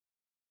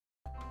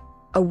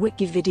a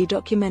WikiVidi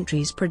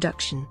documentaries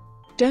production.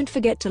 Don't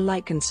forget to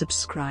like and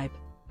subscribe.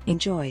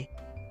 Enjoy.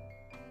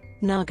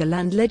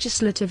 Nagaland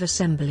Legislative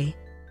Assembly.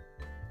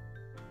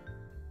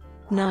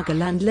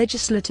 Nagaland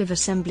Legislative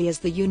Assembly is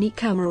the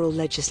unicameral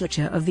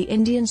legislature of the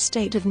Indian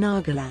state of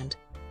Nagaland.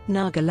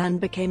 Nagaland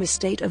became a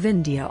state of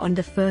India on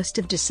the 1st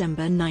of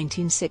December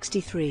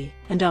 1963,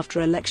 and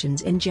after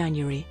elections in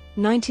January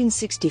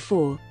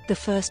 1964, the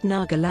first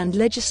Nagaland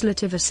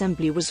Legislative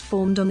Assembly was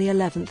formed on the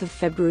 11th of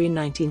February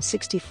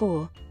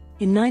 1964.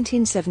 In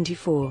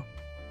 1974,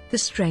 the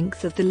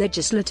strength of the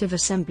Legislative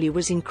Assembly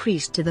was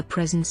increased to the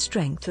present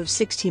strength of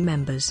 60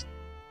 members.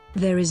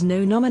 There is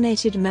no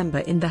nominated member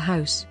in the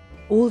House.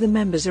 All the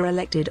members are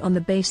elected on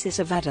the basis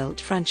of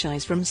adult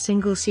franchise from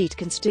single-seat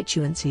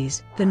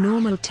constituencies. The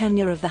normal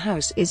tenure of the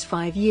House is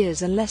 5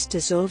 years unless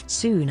dissolved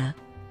sooner.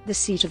 The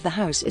seat of the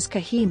House is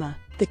Kohima,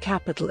 the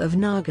capital of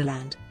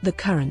Nagaland. The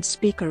current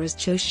Speaker is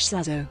Chotisuh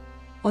Sazo.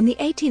 On the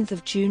 18th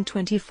of June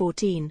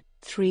 2014,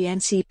 3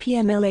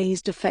 NCP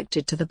MLAs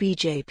defected to the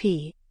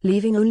BJP,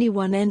 leaving only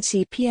 1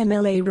 NCP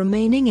MLA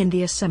remaining in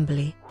the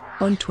Assembly.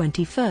 On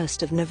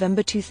 21st of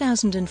November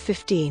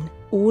 2015,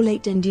 all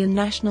 8 Indian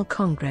National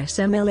Congress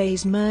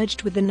MLAs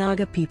merged with the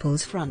Naga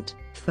People's Front,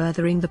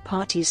 furthering the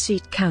party's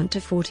seat count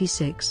to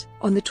 46.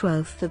 On the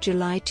 12th of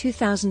July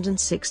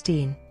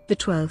 2016, the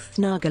 12th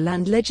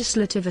Nagaland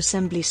Legislative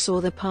Assembly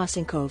saw the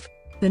passing of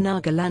the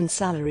Nagaland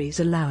Salaries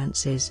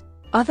Allowances,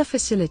 other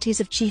facilities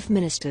of Chief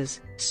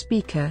Ministers,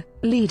 Speaker,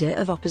 Leader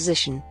of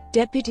Opposition,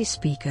 Deputy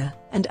Speaker,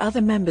 and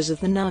other members of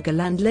the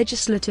Nagaland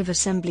Legislative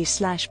Assembly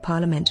 /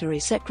 Parliamentary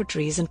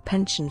Secretaries and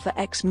Pension for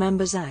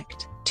Ex-Members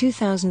Act,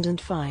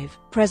 2005.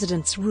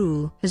 President's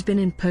rule has been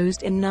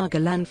imposed in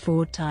Nagaland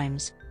 4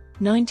 times: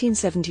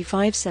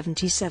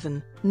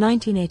 1975-77,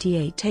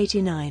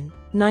 1988-89,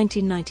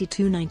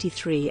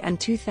 1992-93 and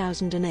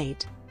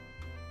 2008.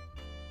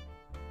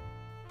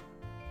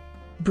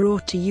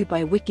 Brought to you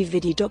by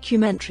WikiVidi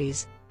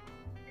Documentaries.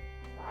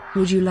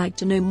 Would you like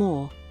to know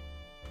more?